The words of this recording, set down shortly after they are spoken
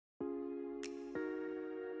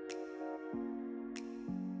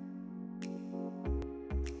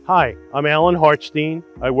Hi, I'm Alan Hartstein.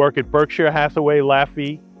 I work at Berkshire Hathaway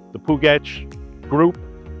Laffey, the Puget Group.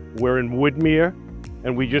 We're in Woodmere,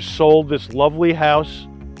 and we just sold this lovely house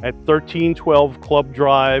at 1312 Club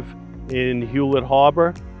Drive in Hewlett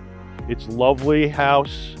Harbor. It's a lovely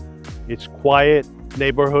house. It's quiet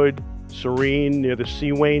neighborhood, serene, near the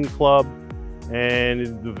Seawain Club,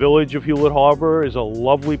 and the village of Hewlett Harbor is a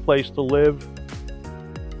lovely place to live.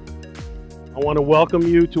 I want to welcome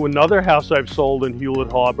you to another house I've sold in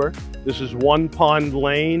Hewlett Harbor. This is One Pond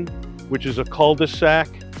Lane, which is a cul-de-sac.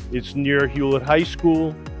 It's near Hewlett High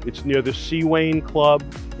School. It's near the Seawain Club.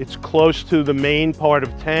 It's close to the main part of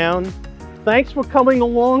town. Thanks for coming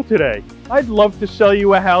along today. I'd love to sell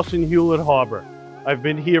you a house in Hewlett Harbor. I've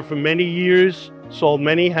been here for many years, sold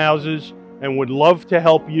many houses, and would love to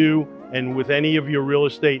help you and with any of your real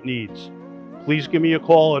estate needs. Please give me a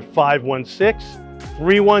call at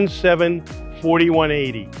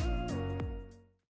 516-317-4180.